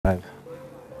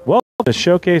Welcome to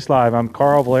Showcase Live. I'm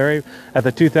Carl Valeri at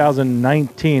the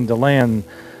 2019 DeLand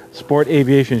Sport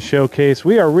Aviation Showcase.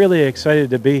 We are really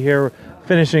excited to be here,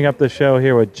 finishing up the show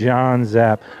here with John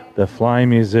Zapp, the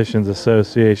Flying Musicians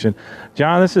Association.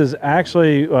 John, this is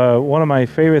actually one of my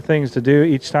favorite things to do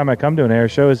each time I come to an air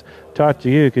show is talk to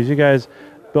you, because you guys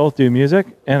both do music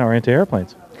and are into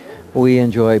airplanes. We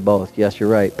enjoy both. Yes, you're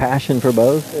right. Passion for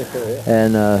both,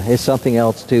 and it's something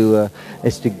else to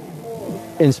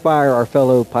inspire our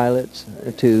fellow pilots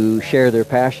to share their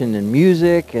passion in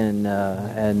music,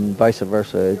 and vice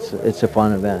versa. It's a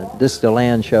fun event. This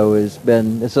DeLand show this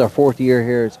is our 4th year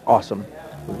here. It's awesome.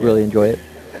 We really enjoy it.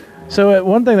 So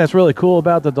one thing that's really cool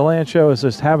about the DeLand show is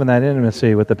just having that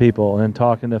intimacy with the people and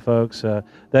talking to folks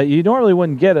that you normally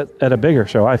wouldn't get at a bigger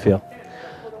show, I feel.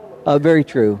 Very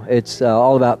true. It's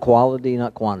all about quality,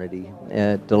 not quantity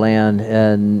at DeLand,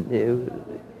 and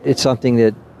it's something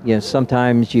that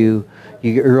sometimes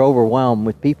you're overwhelmed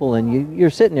with people, and you're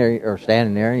sitting there or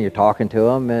standing there and you're talking to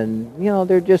them, and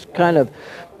they're just kind of,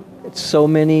 it's so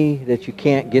many that you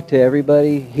can't get to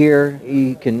everybody. Here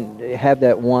you can have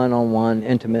that one-on-one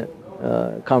intimate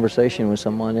conversation with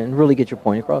someone and really get your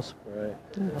point across. Right.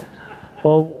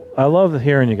 Well, I love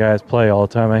hearing you guys play all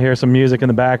the time. I hear some music in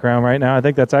the background right now. I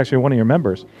think that's actually one of your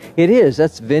members. It is.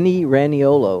 That's Vinny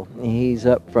Raniolo. He's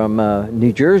up from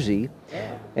New Jersey.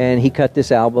 And he cut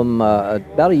this album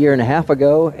about a year and a half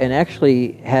ago, and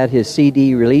actually had his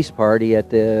CD release party at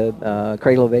the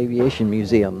Cradle of Aviation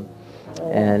Museum.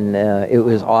 And it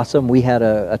was awesome. We had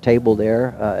a table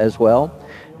there as well,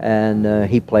 and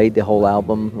he played the whole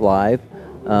album live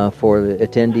for the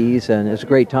attendees, and it was a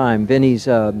great time. Vinny's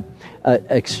an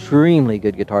extremely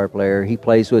good guitar player. He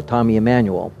plays with Tommy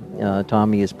Emmanuel.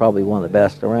 Tommy is probably one of the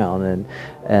best around,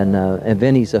 and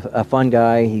Vinny's a fun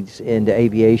guy. He's into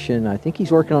aviation. I think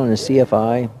he's working on a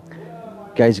CFI.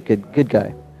 Guy's a good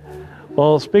guy.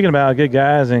 Well, speaking about good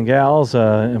guys and gals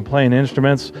and playing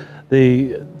instruments,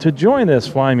 to join this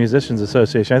Flying Musicians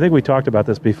Association, I think we talked about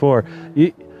this before.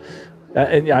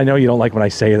 I know you don't like when I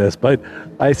say this, but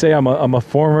I say I'm a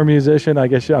former musician. I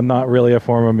guess I'm not really a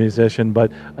former musician,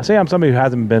 but I say I'm somebody who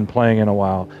hasn't been playing in a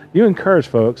while. You encourage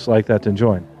folks like that to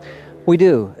join. We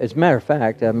do. As a matter of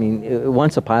fact, I mean,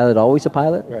 once a pilot, always a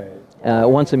pilot. Right.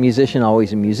 Once a musician,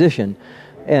 always a musician.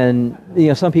 And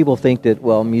some people think that,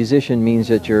 well, musician means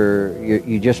that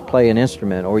you just play an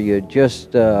instrument, or you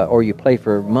just or you play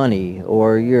for money,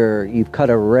 or you've cut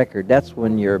a record. That's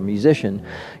when you're a musician.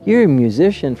 You're a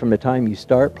musician from the time you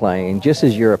start playing, just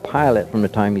as you're a pilot from the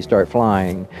time you start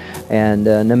flying. And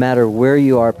no matter where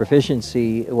you are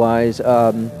proficiency wise,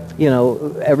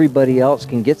 everybody else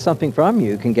can get something from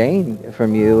you, can gain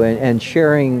from you, and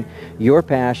sharing your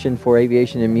passion for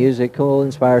aviation and music will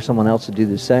inspire someone else to do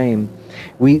the same.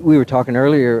 We were talking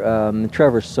earlier,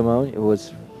 Trevor Simone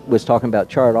was talking about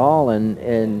Chart All,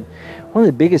 and one of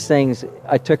the biggest things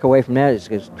I took away from that is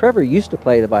because Trevor used to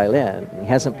play the violin. He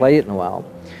hasn't played it in a while.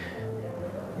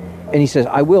 And he says,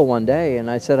 I will one day. And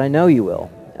I said, I know you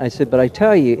will. I said, but I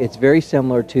tell you, it's very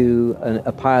similar to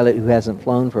a pilot who hasn't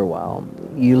flown for a while.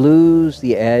 You lose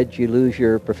the edge, you lose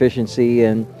your proficiency,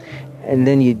 and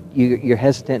then you're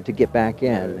hesitant to get back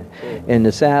in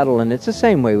the saddle. And it's the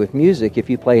same way with music. If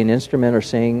you play an instrument or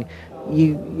sing,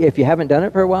 if you haven't done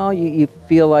it for a while, you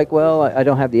feel like, well, I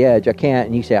don't have the edge, I can't.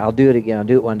 And you say, I'll do it again, I'll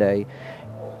do it one day.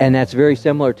 And that's very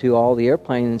similar to all the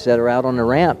airplanes that are out on the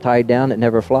ramp tied down that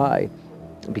never fly.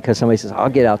 Because somebody says, I'll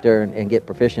get out there and get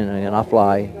proficient and I'll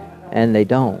fly, and they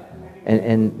don't.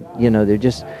 And they're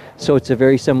just, so it's a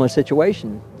very similar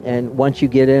situation. And once you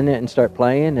get in it and start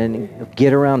playing and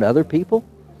get around other people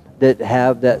that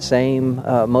have that same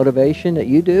motivation that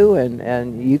you do,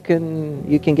 and you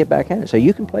can get back in it. So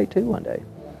you can play too one day.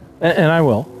 And I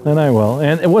will.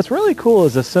 And what's really cool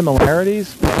is the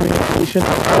similarities between aviation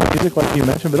and music, like you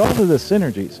mentioned, but also the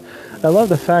synergies. I love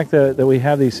the fact that we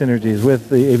have these synergies with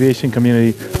the aviation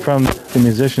community from the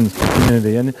musicians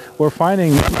community. And we're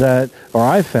finding that, or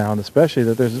I've found especially,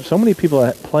 that there's so many people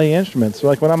that play instruments.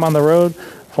 Like when I'm on the road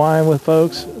flying with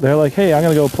folks, they're like, hey, I'm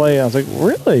going to go play. I was like,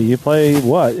 really? You play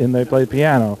what? And they play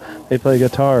piano, they play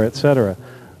guitar, etc.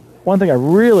 One thing I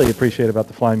really appreciate about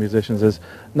the Flying Musicians is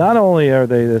not only are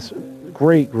they this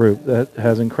great group that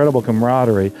has incredible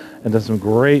camaraderie and does some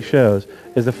great shows,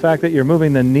 is the fact that you're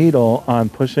moving the needle on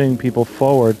pushing people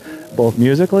forward, both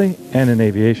musically and in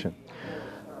aviation.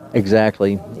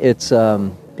 Exactly. It's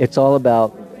all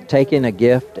about taking a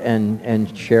gift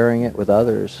and sharing it with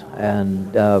others.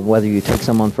 And whether you take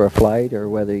someone for a flight or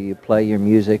whether you play your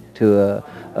music to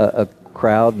a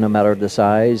crowd, no matter the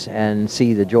size, and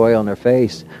see the joy on their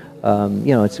face,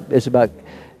 it's about,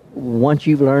 once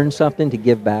you've learned something, to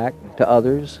give back to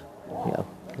others.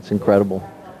 It's incredible.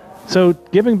 So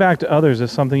giving back to others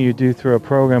is something you do through a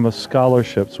program of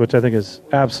scholarships, which I think is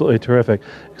absolutely terrific.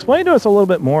 Explain to us a little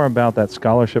bit more about that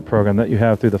scholarship program that you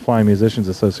have through the Flying Musicians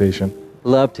Association.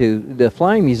 Love to. The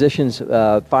Flying Musicians,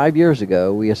 5 years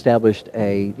ago, we established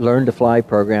a Learn to Fly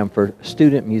program for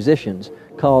student musicians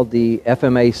called the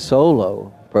FMA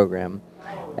Solo program,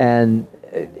 and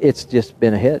it's just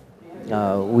been a hit.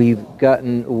 We've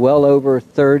gotten well over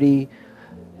 30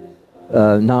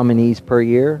 nominees per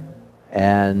year,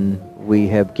 and we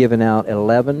have given out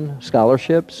 11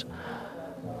 scholarships.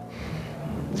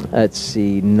 Let's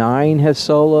see, 9 have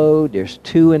soloed. There's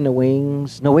 2 in the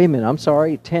wings. No, wait a minute, I'm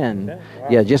sorry, 10. Okay. Wow.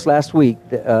 Yeah, just last week,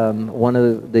 one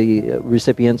of the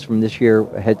recipients from this year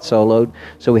had soloed.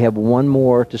 So we have 1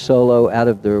 more to solo out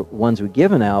of the ones we've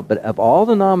given out. But of all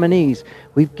the nominees,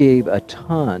 we've gave a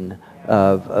ton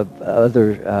of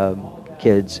other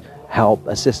kids help,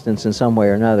 assistance in some way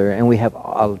or another. And we have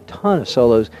a ton of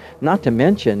solos, not to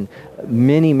mention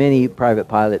many private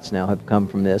pilots now have come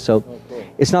from this. So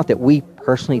it's not that we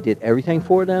personally did everything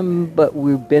for them, but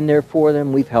we've been there for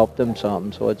them. We've helped them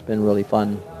some, so it's been really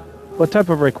fun. What type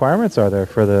of requirements are there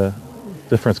for the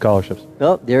different scholarships?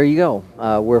 Well, there you go.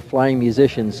 We're flying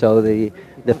musicians, so the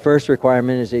first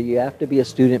requirement is that you have to be a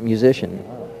student musician.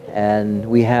 And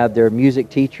we have their music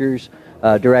teachers,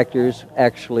 directors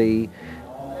actually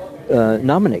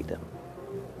nominate them.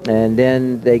 And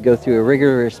then they go through a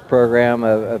rigorous program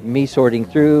of me sorting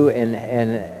through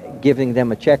and giving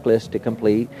them a checklist to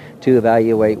complete to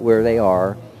evaluate where they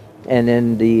are. And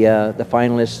then the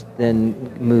finalists then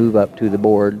move up to the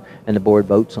board, and the board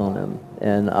votes on them.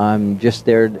 And I'm just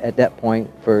there at that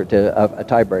point for a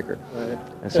tiebreaker.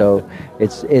 Right. So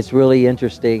it's really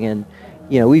interesting. And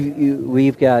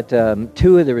we've got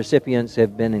 2 of the recipients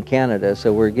have been in Canada,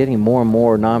 so we're getting more and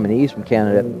more nominees from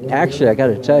Canada. Actually, I got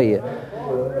to tell you,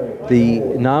 the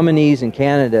nominees in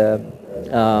Canada,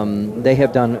 they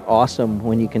have done awesome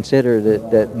when you consider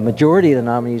that the majority of the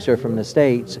nominees are from the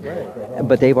States,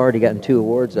 but they've already gotten 2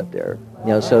 awards up there.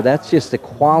 So that's just the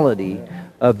quality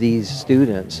of these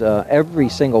students. Every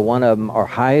single one of them are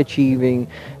high achieving.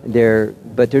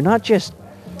 But they're not just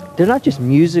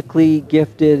musically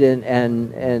gifted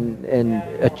and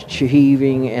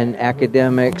achieving in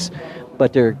academics,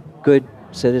 but they're good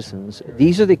citizens.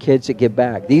 These are the kids that give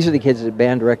back. These are the kids that the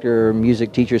band director or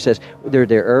music teacher says they're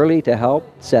there early to help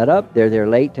set up. They're there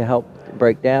late to help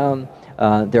break down.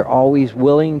 They're always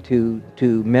willing to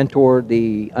mentor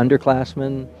the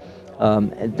underclassmen.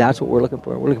 And that's what we're looking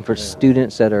for. We're looking for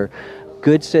students that are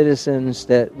good citizens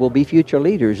that will be future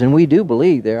leaders. And we do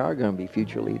believe there are going to be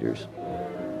future leaders.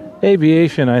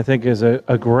 Aviation, I think, is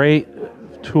a great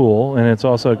tool, and it's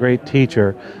also a great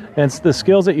teacher. And the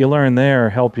skills that you learn there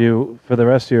help you for the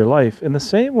rest of your life. In the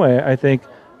same way, I think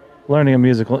learning a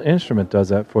musical instrument does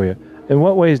that for you. In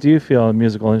what ways do you feel a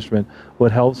musical instrument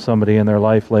would help somebody in their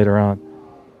life later on?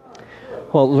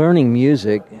 Well, learning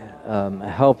music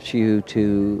helps you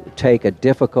to take a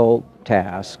difficult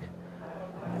task,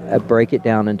 break it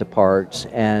down into parts,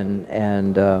 and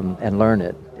learn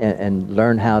it, and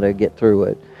learn how to get through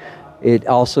it. It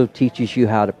also teaches you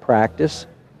how to practice.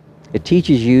 It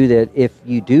teaches you that if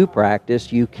you do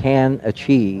practice, you can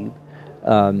achieve.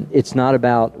 It's not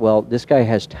about, well, this guy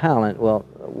has talent. Well,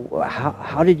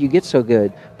 how did you get so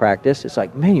good? Practice. It's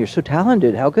like, man, you're so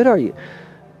talented. How good are you?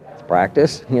 It's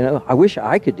practice. I wish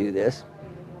I could do this.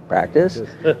 Practice.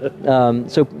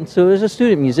 So as a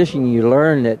student musician, you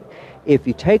learn that if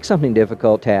you take something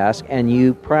difficult task and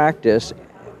you practice,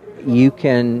 you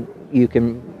can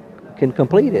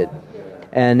complete it.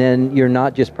 And then you're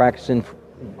not just practicing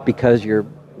because you're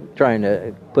trying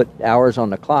to put hours on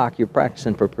the clock. You're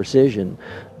practicing for precision.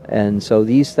 And so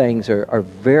these things are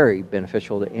very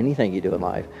beneficial to anything you do in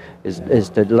life, is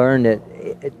to learn that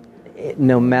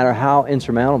no matter how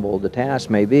insurmountable the task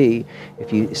may be,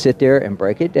 if you sit there and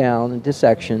break it down into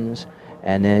sections,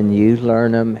 and then you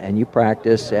learn them and you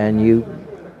practice to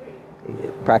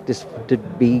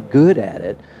be good at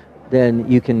it, then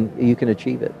you can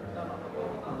achieve it.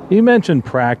 You mentioned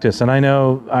practice, and I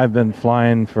know I've been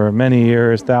flying for many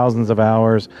years, thousands of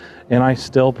hours, and I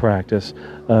still practice.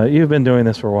 You've been doing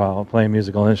this for a while, playing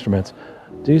musical instruments.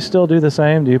 Do you still do the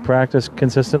same? Do you practice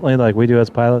consistently like we do as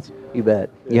pilots? You bet.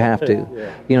 You have to.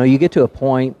 Yeah. You get to a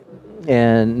point,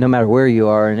 and no matter where you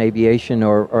are in aviation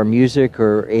or music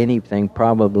or anything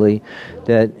probably,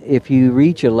 that if you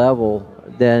reach a level,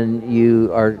 then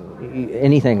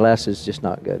anything less is just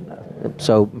not good enough.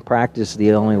 So practice is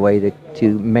the only way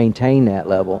to maintain that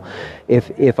level.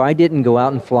 If I didn't go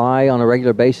out and fly on a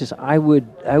regular basis, I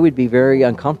would be very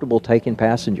uncomfortable taking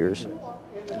passengers.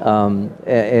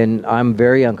 And I'm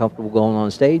very uncomfortable going on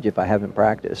stage if I haven't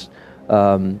practiced.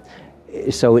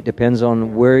 So it depends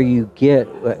on where you get,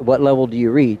 what level do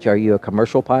you reach? Are you a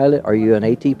commercial pilot? Are you an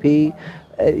ATP?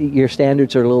 Your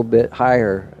standards are a little bit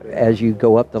higher as you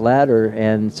go up the ladder,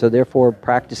 and so therefore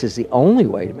practice is the only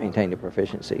way to maintain the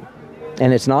proficiency.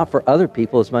 And it's not for other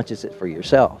people as much as it's for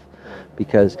yourself,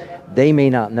 because they may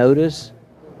not notice,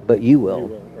 but you will.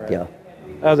 Right. Yeah.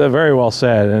 That was very well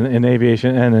said in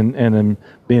aviation and in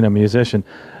being a musician.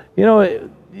 You know,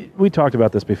 we talked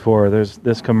about this before. There's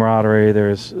this camaraderie.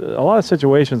 There's a lot of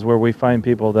situations where we find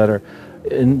people that are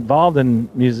involved in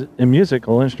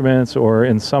musical instruments or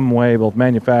in some way, both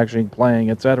manufacturing,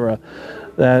 playing, etc.,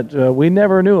 that we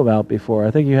never knew about before.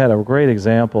 I think you had a great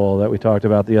example that we talked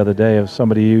about the other day of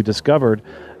somebody you discovered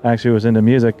actually was into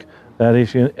music that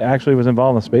actually was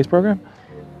involved in the space program.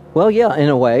 Well, yeah, in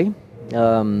a way.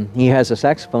 He has a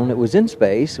saxophone that was in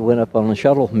space, went up on a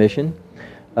shuttle mission.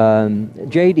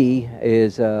 JD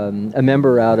is a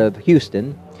member out of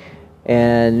Houston,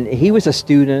 and he was a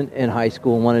student in high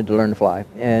school and wanted to learn to fly.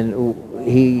 And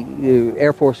the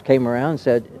Air Force came around and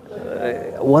said,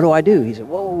 what do I do? He said,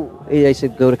 well, they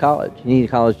said, go to college. You need a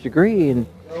college degree. And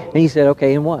he said,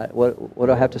 okay, and what? What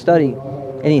do I have to study?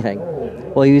 Anything.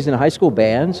 Well, he was in a high school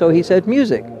band, so he said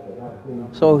music.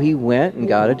 So he went and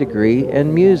got a degree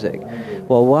in music.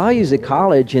 Well, while he was at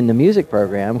college in the music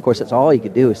program, of course, that's all he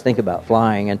could do is think about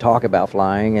flying and talk about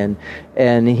flying.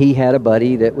 And he had a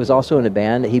buddy that was also in a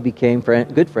band that he became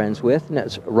good friends with, and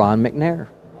that's Ron McNair.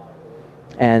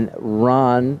 And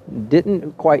Ron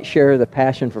didn't quite share the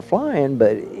passion for flying,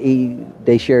 but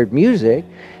they shared music,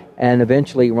 and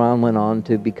eventually Ron went on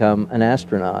to become an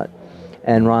astronaut.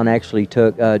 And Ron actually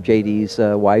took JD's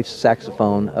wife's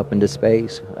saxophone up into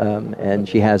space, and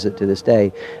she has it to this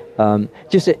day.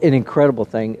 Just an incredible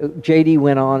thing. JD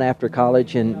went on after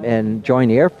college and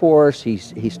joined the Air Force. He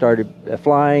started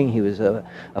flying. He was a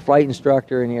flight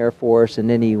instructor in the Air Force, and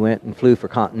then he went and flew for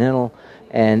Continental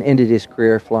and ended his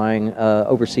career flying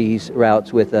overseas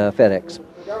routes with FedEx.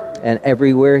 And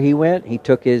everywhere he went, he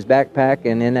took his backpack,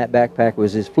 and in that backpack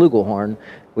was his flugelhorn,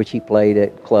 which he played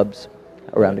at clubs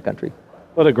around the country.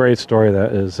 What a great story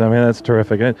that is. I mean, that's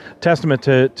terrific. A testament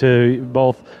to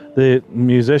both the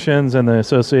musicians and the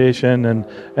association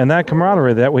and that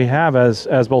camaraderie that we have as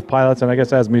both pilots and I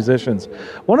guess as musicians.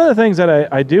 One of the things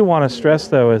that I do want to stress,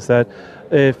 though, is that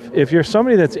if you're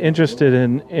somebody that's interested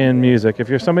in music, if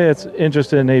you're somebody that's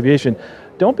interested in aviation,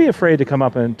 don't be afraid to come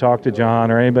up and talk to John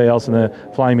or anybody else in the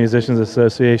Flying Musicians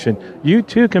Association. You,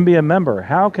 too, can be a member.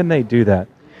 How can they do that?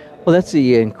 Well, that's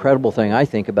the incredible thing, I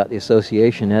think, about the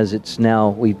association, as it's now,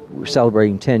 we're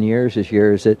celebrating 10 years this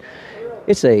year, is that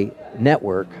it's a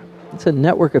network. It's a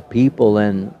network of people,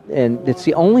 and it's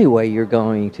the only way you're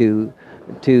going to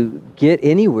get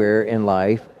anywhere in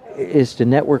life is to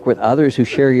network with others who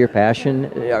share your passion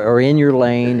or in your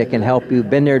lane that can help you,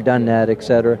 been there, done that,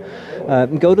 etc.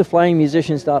 Go to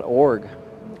flyingmusicians.org.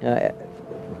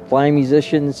 Flying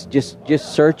Musicians,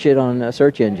 just search it on a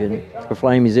search engine for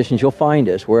Flying Musicians. You'll find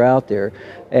us. We're out there.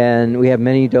 And we have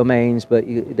many domains, but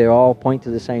they all point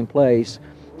to the same place.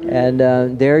 And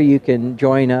there you can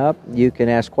join up. You can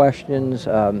ask questions,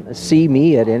 see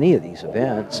me at any of these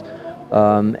events.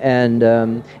 And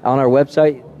on our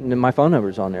website, my phone number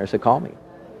is on there, so call me.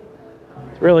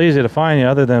 It's really easy to find you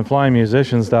other than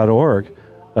flyingmusicians.org.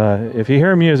 If you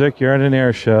hear music, you're at an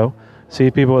air show, see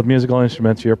people with musical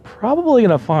instruments, you're probably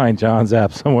going to find John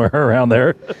Zapp somewhere around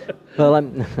there. Well,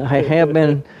 I have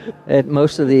been at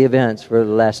most of the events for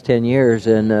the last 10 years,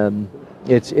 and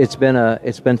it's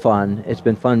been fun. It's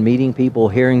been fun meeting people,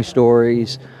 hearing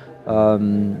stories.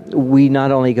 We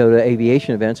not only go to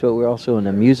aviation events, but we're also in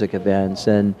the music events.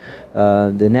 And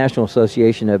the National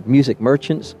Association of Music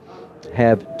Merchants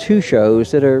have two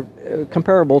shows that are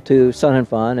comparable to Sun and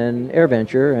Fun and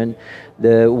AirVenture, and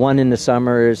the one in the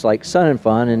summer is like Sun and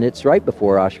Fun, and it's right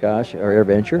before Oshkosh or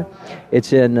AirVenture.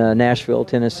 It's in Nashville,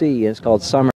 Tennessee, and it's called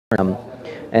Summer NAM.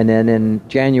 And then in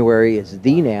January is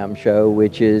the NAM show,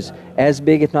 which is as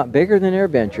big, if not bigger, than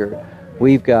AirVenture.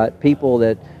 We've got people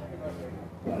that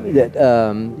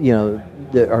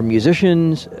are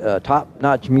musicians,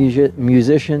 top-notch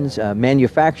musicians,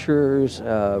 manufacturers,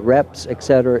 reps,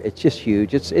 etc. It's just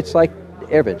huge. It's like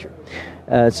AirVenture.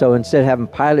 So instead of having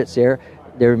pilots there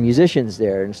are musicians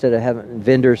there. Instead of having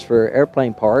vendors for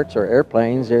airplane parts or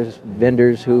airplanes, there's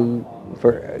vendors for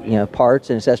parts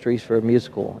and accessories for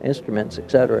musical instruments,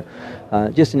 etc.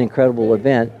 Just an incredible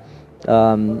event.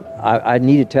 I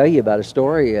need to tell you about a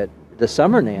story at the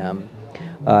Summer NAM.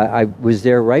 I was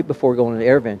there right before going to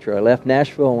AirVenture. I left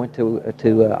Nashville and went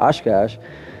to Oshkosh,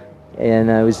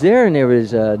 and I was there, and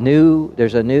there's a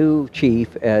new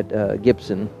chief at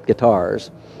Gibson Guitars,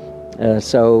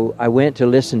 So I went to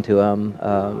listen to him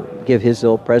give his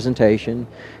little presentation,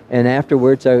 and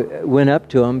afterwards I went up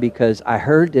to him because I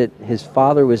heard that his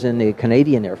father was in the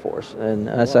Canadian Air Force, and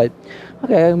I said,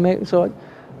 okay, so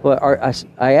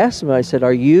I asked him, I said,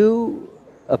 are you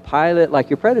a pilot like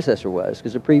your predecessor was?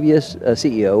 Because the previous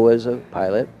CEO was a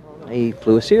pilot. He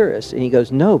flew a Cirrus, and he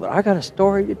goes, no, but I got a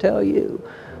story to tell you.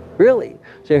 Really?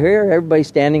 So here everybody's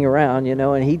standing around,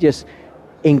 and he just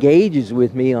engages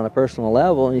with me on a personal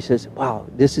level, and he says, wow,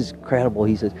 this is incredible.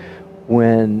 He says,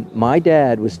 when my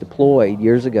dad was deployed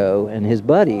years ago and his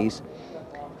buddies,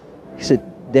 he said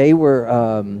they were,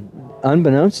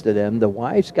 unbeknownst to them, the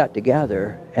wives got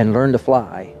together and learned to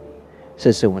fly. He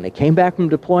says, so when they came back from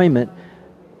deployment,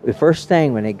 the first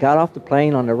thing, when they got off the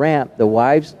plane on the ramp, the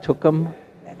wives took them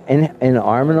in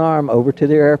arm in arm over to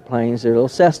their airplanes, their little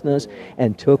Cessnas,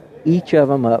 and took each of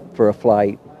them up for a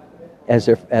flight as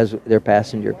their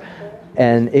passenger.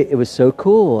 And it was so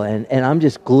cool, and I'm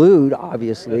just glued,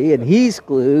 obviously, and he's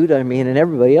glued, and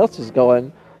everybody else is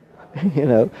going,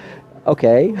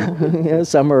 okay.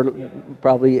 Some are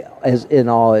probably as in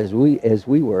awe as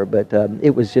we were, but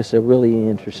it was just a really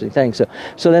interesting thing. So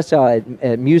that's how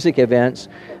at music events,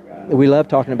 we love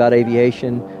talking about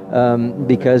aviation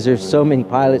because there's so many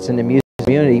pilots in the music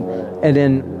community, and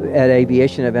then at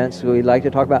aviation events, we like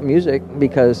to talk about music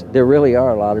because there really are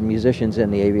a lot of musicians in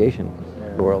the aviation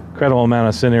world. Incredible amount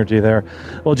of synergy there.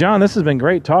 Well, John, this has been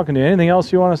great talking to you. Anything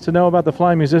else you want us to know about the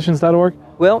flyingmusicians.org?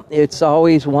 Well, it's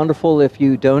always wonderful if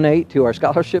you donate to our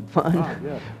scholarship fund.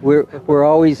 Yeah. We're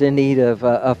always in need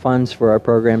of funds for our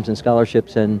programs and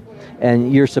scholarships, and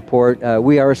your support.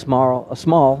 We are a small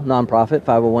nonprofit,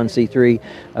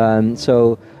 501c3,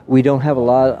 so we don't have a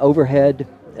lot of overhead,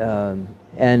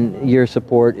 and your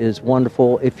support is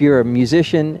wonderful. If you're a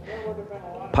musician,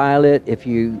 pilot, if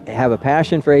you have a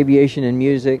passion for aviation and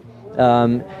music,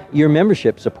 your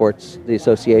membership supports the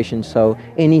association, so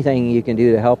anything you can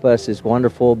do to help us is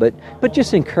wonderful, but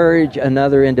just encourage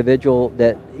another individual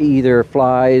that either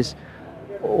flies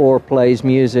or plays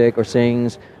music or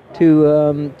sings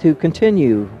to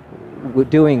continue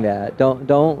doing that. Don't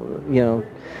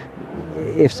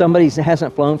if somebody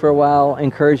hasn't flown for a while,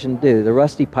 encourage them to do. The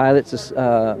Rusty Pilots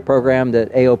program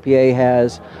that AOPA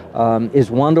has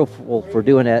is wonderful for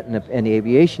doing that in the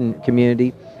aviation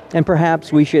community. And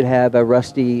perhaps we should have a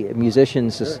Rusty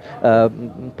Musicians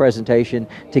presentation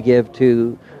to give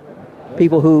to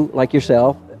people who, like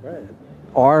yourself,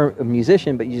 are a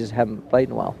musician, but you just haven't played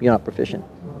in a while. You're not proficient.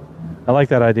 I like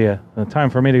that idea. Time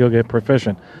for me to go get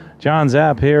proficient. John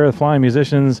Zapp here at Flying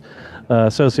Musicians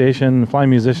Association,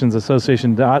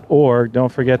 flyingmusiciansassociation.org.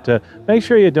 Don't forget to make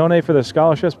sure you donate for the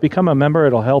scholarships. Become a member.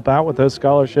 It'll help out with those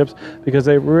scholarships because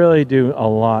they really do a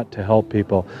lot to help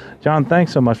people. John,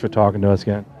 thanks so much for talking to us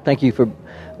again. Thank you for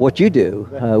what you do.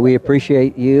 We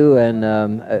appreciate you, and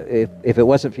if it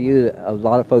wasn't for you, a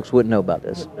lot of folks wouldn't know about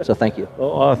this. So thank you.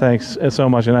 Oh, thanks so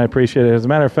much, and I appreciate it. As a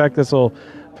matter of fact,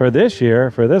 for this year,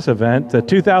 for this event, the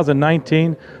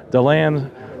 2019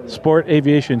 DeLand Sport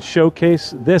Aviation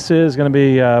Showcase. This is going to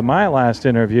be my last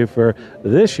interview for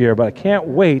this year, but I can't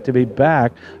wait to be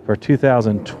back for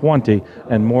 2020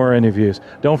 and more interviews.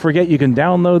 Don't forget, you can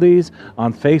download these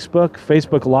on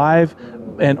Facebook Live,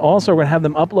 and also we're going to have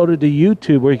them uploaded to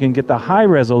YouTube where you can get the high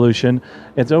resolution.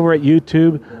 It's over at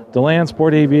YouTube, DeLand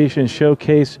Sport Aviation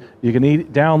Showcase. You can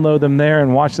download them there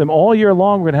and watch them all year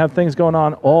long. We're going to have things going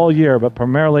on all year, but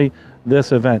primarily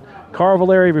this event. Carl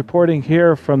Valeri reporting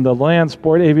here from the DeLand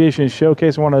Sport Aviation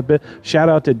Showcase. I want to shout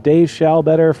out to Dave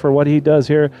Schalbetter for what he does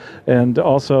here, and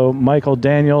also Michael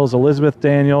Daniels, Elizabeth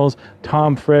Daniels,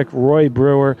 Tom Frick, Roy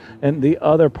Brewer, and the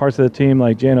other parts of the team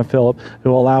like Jana Phillip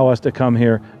who allow us to come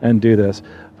here and do this.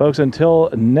 Folks,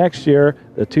 until next year,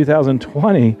 the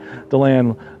 2020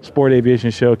 DeLand Sport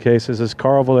Aviation Showcase, this is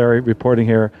Carl Valeri reporting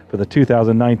here for the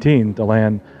 2019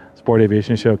 DeLand Sport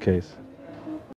Aviation Showcase.